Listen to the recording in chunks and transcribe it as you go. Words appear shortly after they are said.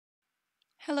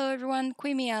Hello everyone,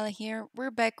 Quimiala here.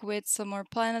 We're back with some more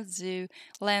Planet Zoo,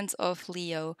 Land of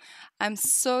Leo. I'm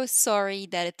so sorry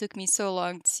that it took me so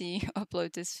long to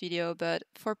upload this video, but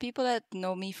for people that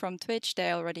know me from Twitch,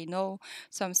 they already know,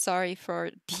 so I'm sorry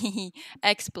for the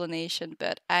explanation,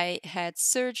 but I had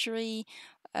surgery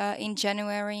in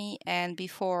January, and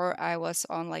before I was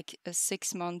on like a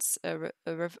 6 months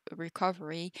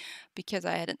recovery because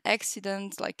I had an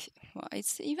accident, like, well,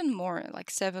 it's even more, like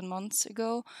 7 months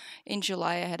ago in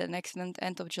July. I had an accident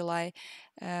end of July,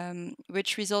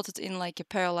 which resulted in like a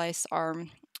paralyzed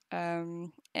arm.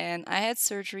 And I had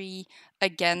surgery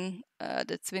again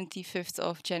the 25th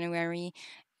of January,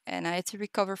 and I had to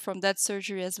recover from that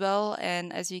surgery as well.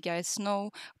 And as you guys know,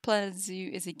 Planet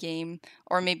Zoo is a game,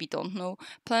 or maybe don't know,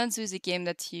 Planet Zoo is a game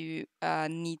that you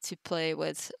need to play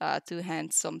with two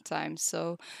hands sometimes.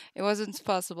 So it wasn't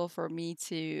possible for me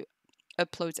to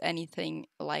upload anything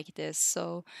like this.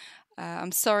 So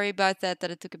I'm sorry about that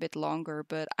it took a bit longer,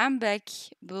 but I'm back.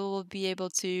 We'll be able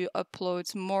to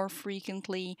upload more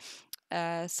frequently.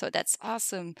 So that's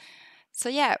awesome. So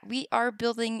yeah, we are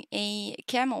building a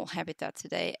camel habitat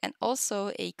today and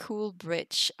also a cool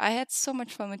bridge. I had so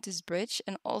much fun with this bridge,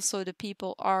 and also the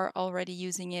people are already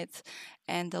using it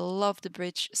and they love the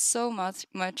bridge so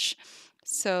much.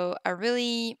 So I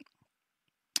really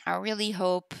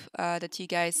hope that you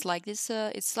guys like this.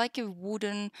 It's like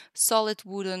a solid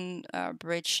wooden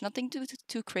bridge. Nothing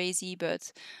too crazy,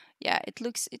 but yeah, it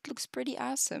looks pretty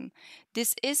awesome.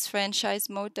 This is franchise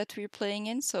mode that we're playing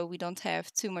in, so we don't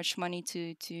have too much money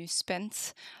to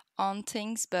spend on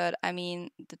things. But I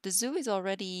mean, the zoo is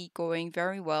already going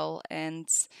very well, and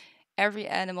every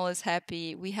animal is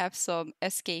happy. We have some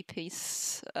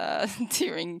escapists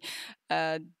during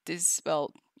this,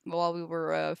 well, while we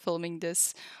were filming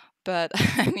this. But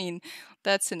I mean,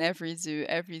 that's in every zoo.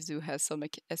 Every zoo has some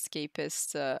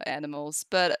escapist animals,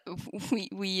 but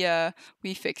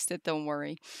we fixed it. Don't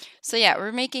worry. So yeah,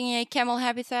 we're making a camel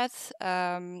habitat.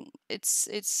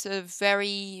 It's a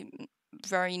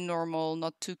very normal,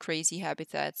 not too crazy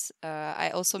habitat.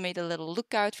 I also made a little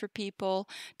lookout for people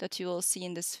that you will see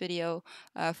in this video,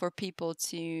 for people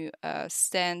to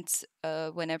stand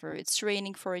whenever it's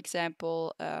raining, for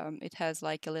example. It has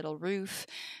like a little roof,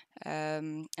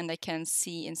 and they can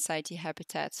see inside the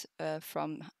habitat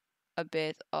from a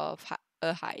bit of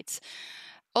a height.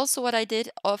 Also, what I did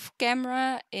off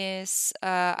camera is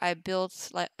I built,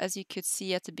 like as you could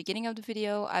see at the beginning of the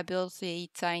video, I built a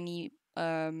tiny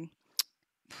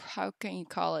how can you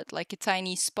call it, like a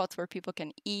tiny spot where people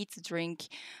can eat, drink,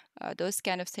 those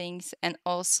kind of things. And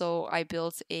also I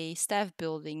built a staff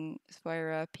building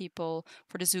where people,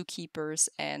 for the zookeepers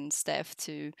and staff,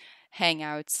 to hang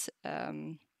out.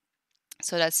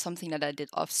 So that's something that I did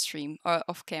off stream, or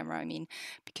off camera, I mean,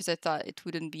 because I thought it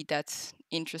wouldn't be that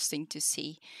interesting to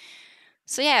see.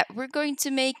 So yeah, we're going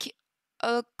to make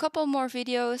a couple more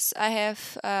videos. I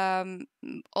have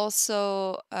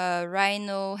also a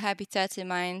rhino habitat in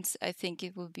mind. I think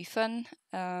it will be fun.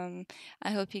 I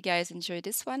hope you guys enjoy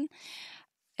this one.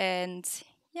 And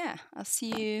yeah, I'll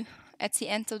see you at the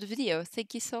end of the video.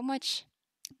 Thank you so much.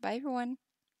 Bye, everyone.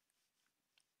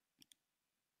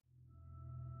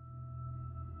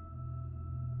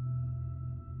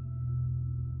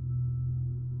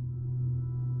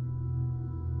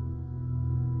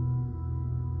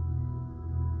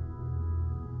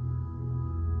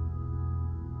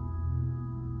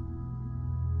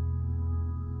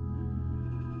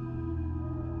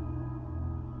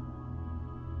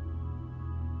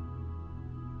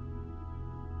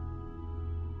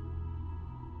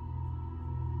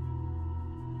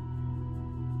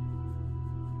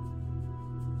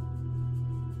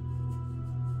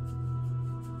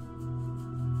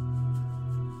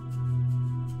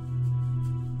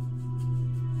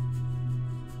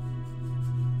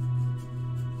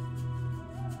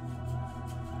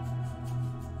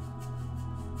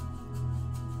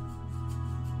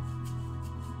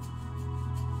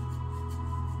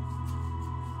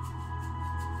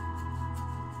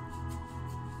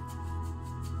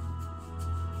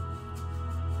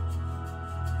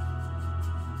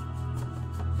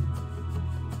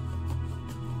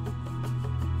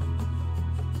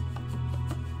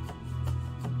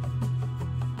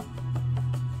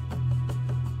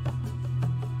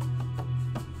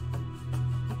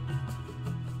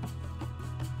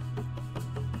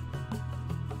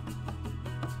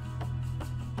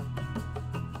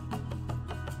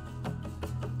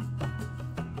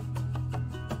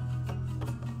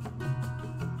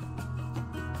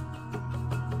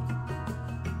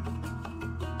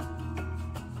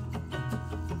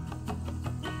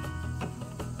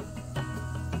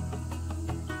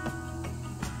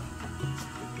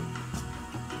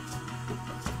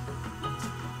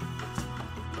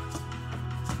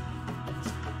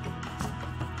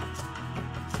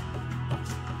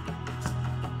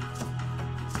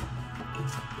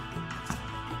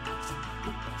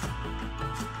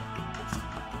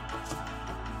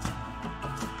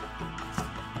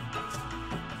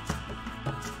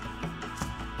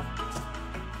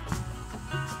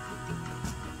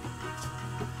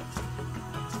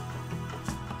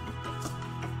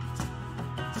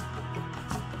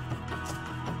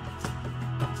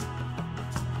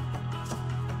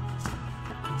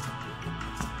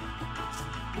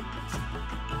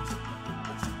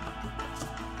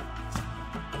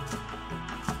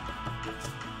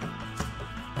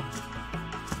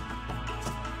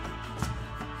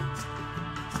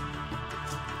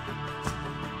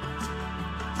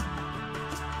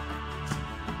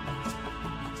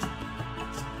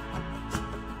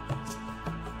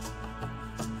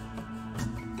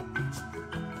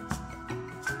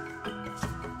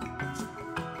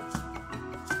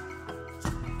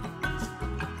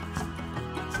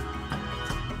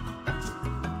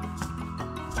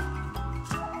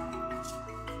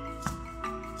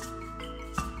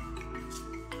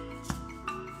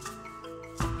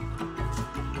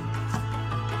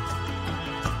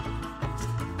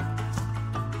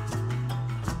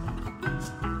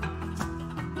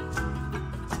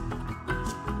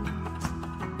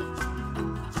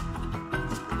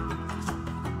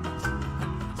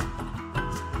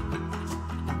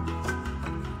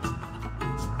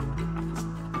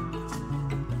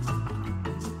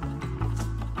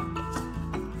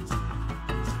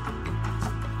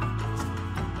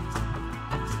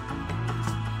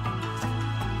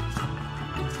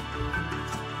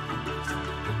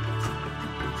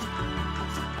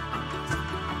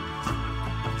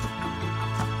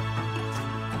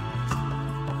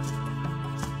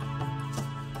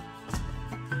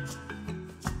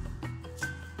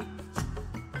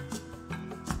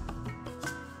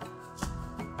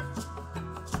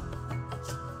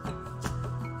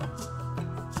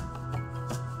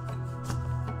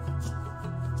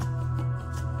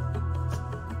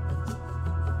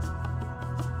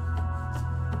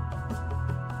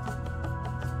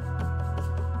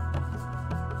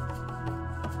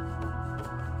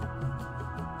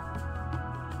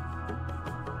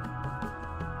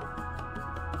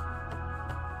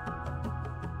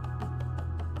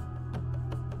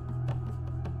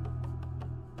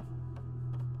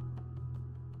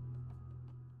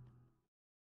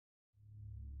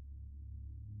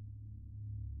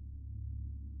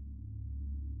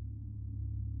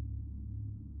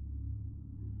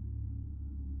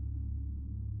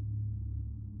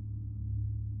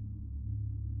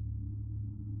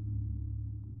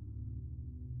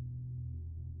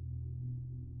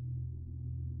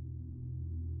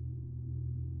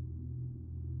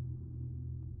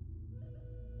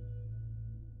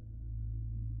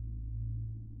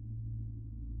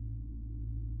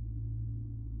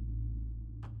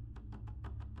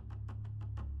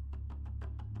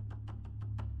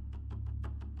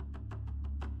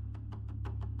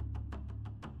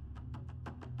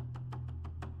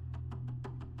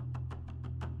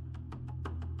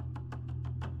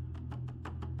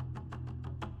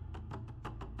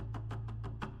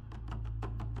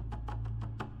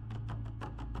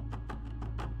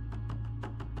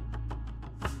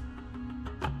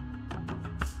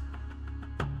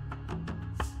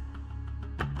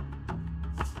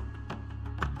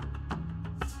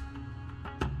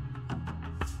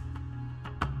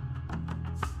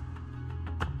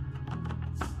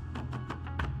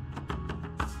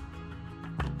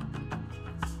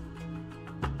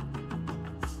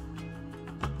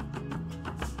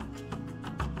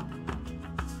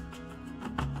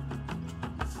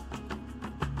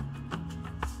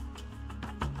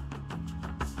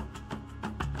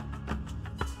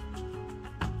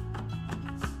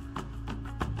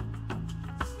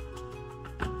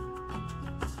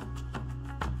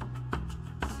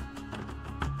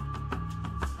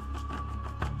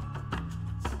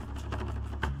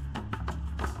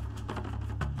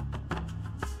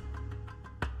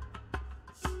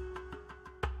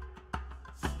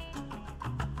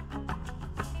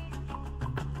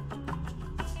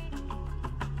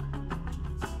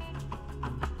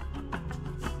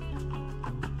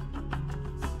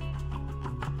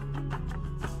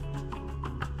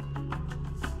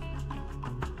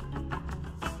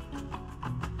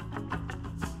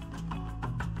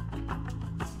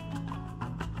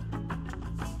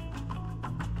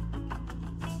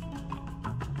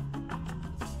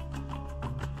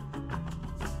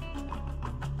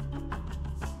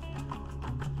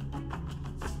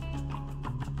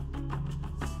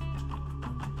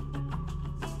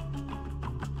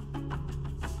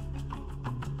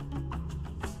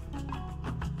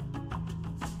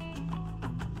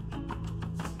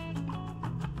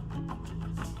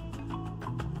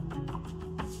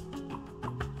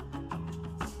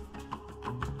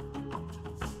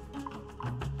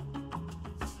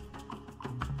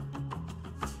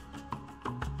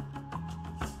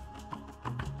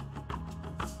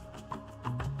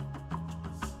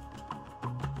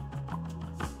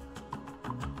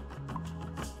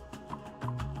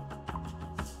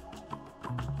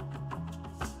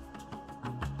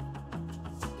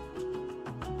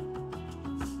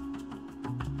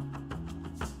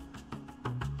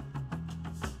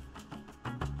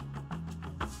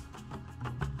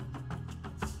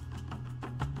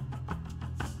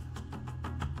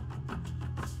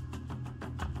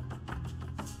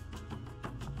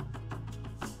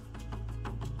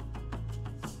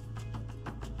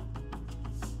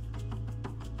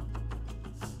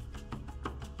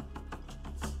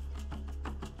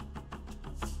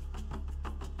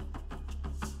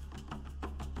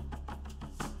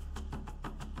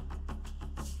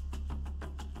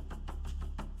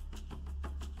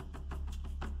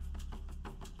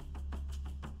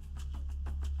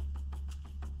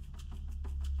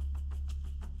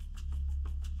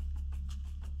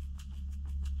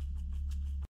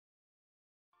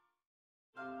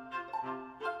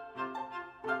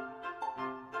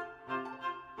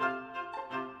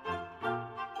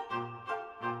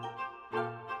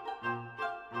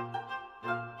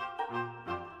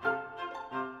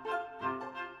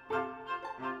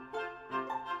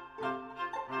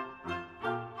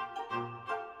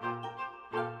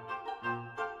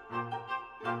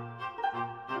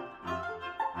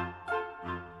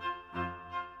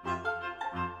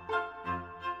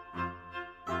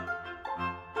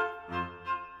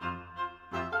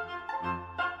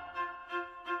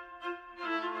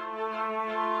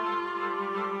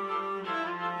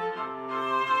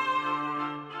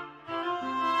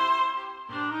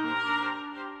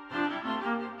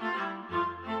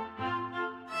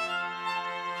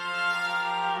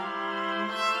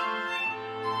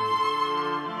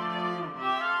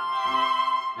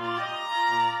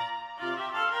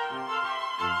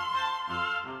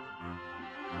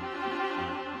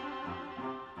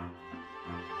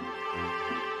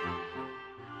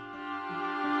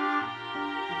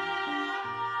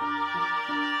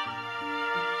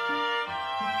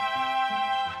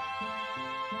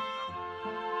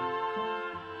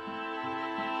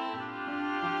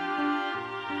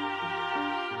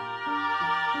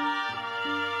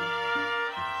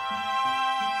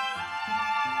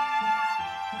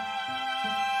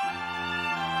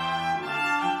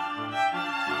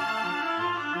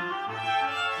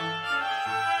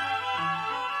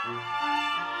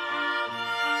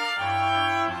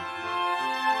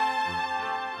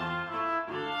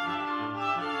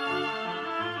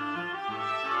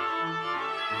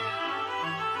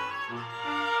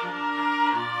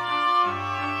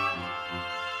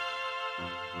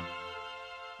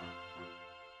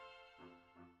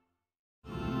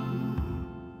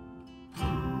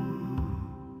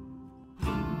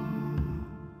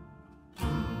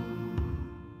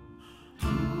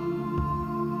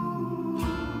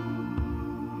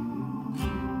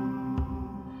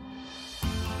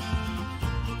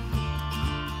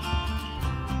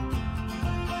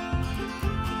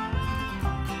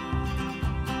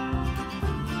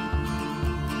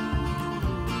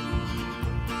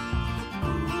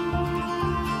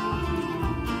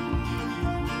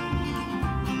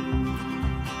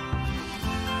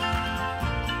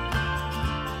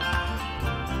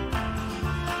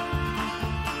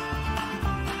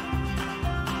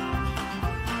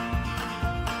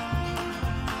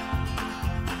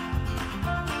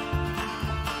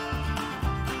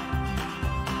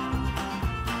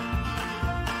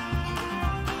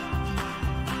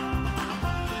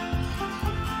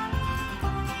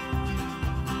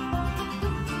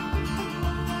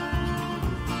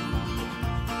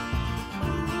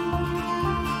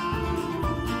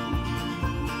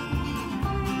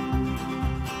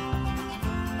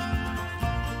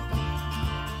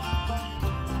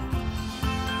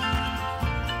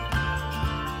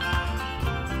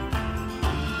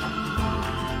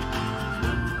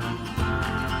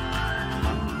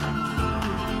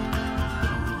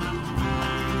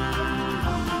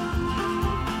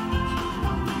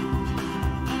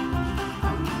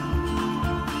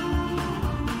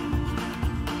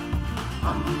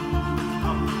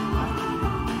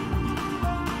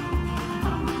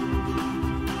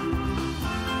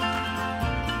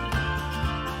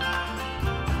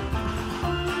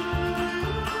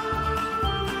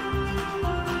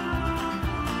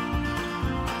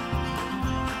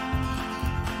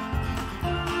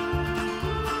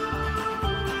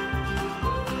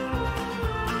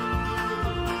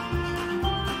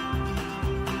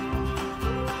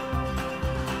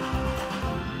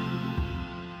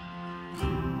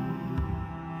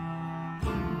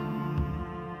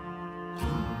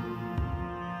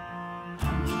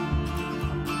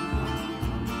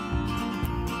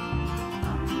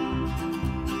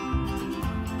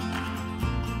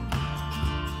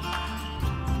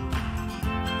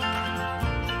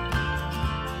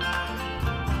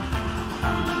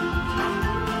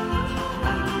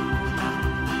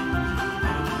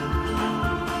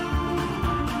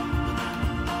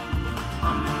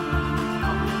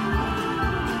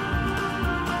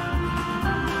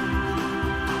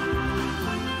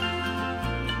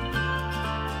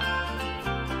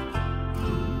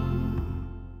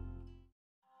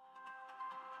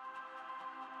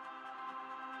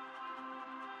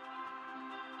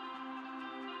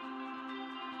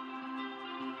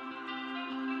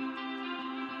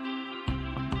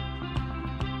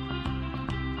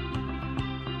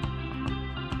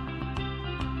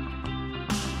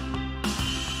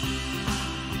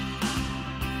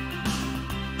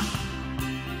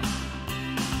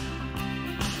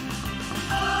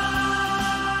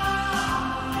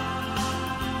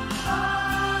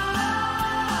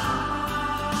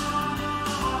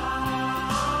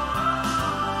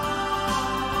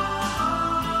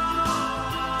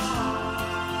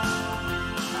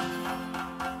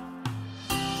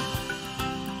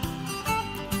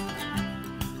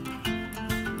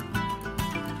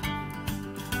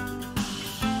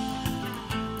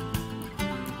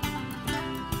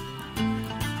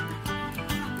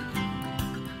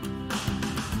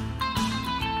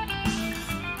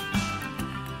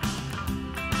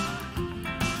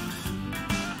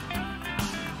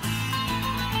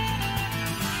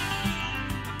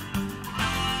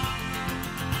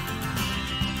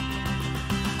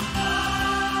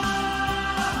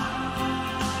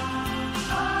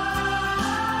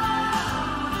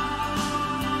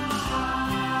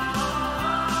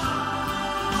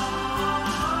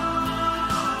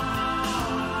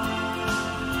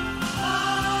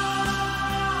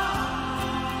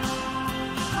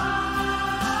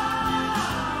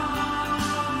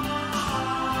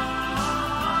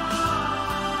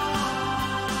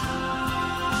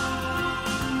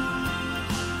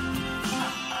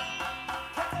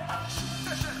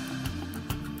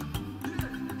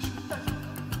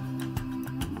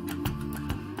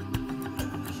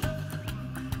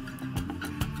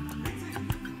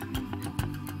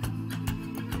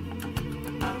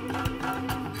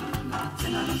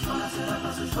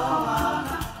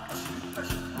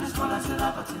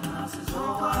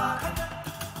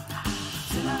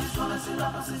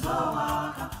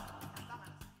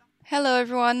 Hello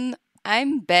everyone,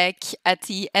 I'm back at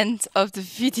the end of the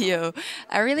video.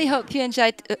 I really hope you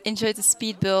enjoyed the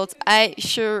speed build. I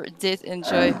sure did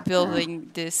enjoy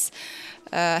building this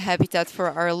habitat for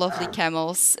our lovely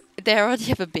camels. They already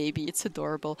have a baby, it's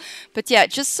adorable. But yeah,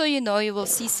 just so you know, you will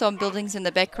see some buildings in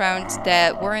the background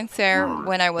that weren't there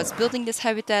when I was building this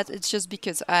habitat. It's just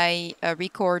because I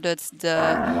recorded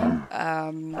the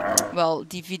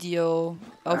video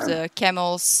of the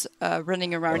camels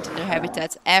running around in their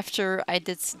habitat after I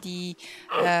did the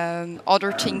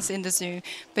other things in the zoo.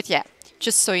 But yeah,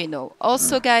 just so you know.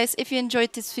 Also, guys, if you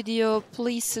enjoyed this video,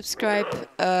 please subscribe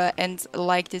and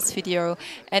like this video.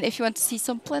 And if you want to see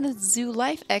some Planet Zoo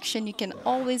live action, you can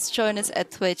always join us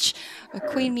at Twitch,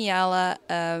 Queen Miala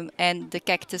and the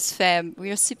Cactus Fam.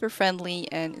 We are super friendly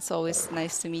and it's always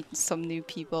nice to meet some new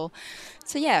people.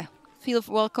 So yeah, feel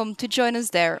welcome to join us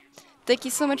there. Thank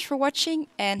you so much for watching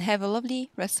and have a lovely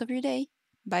rest of your day.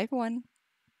 Bye everyone.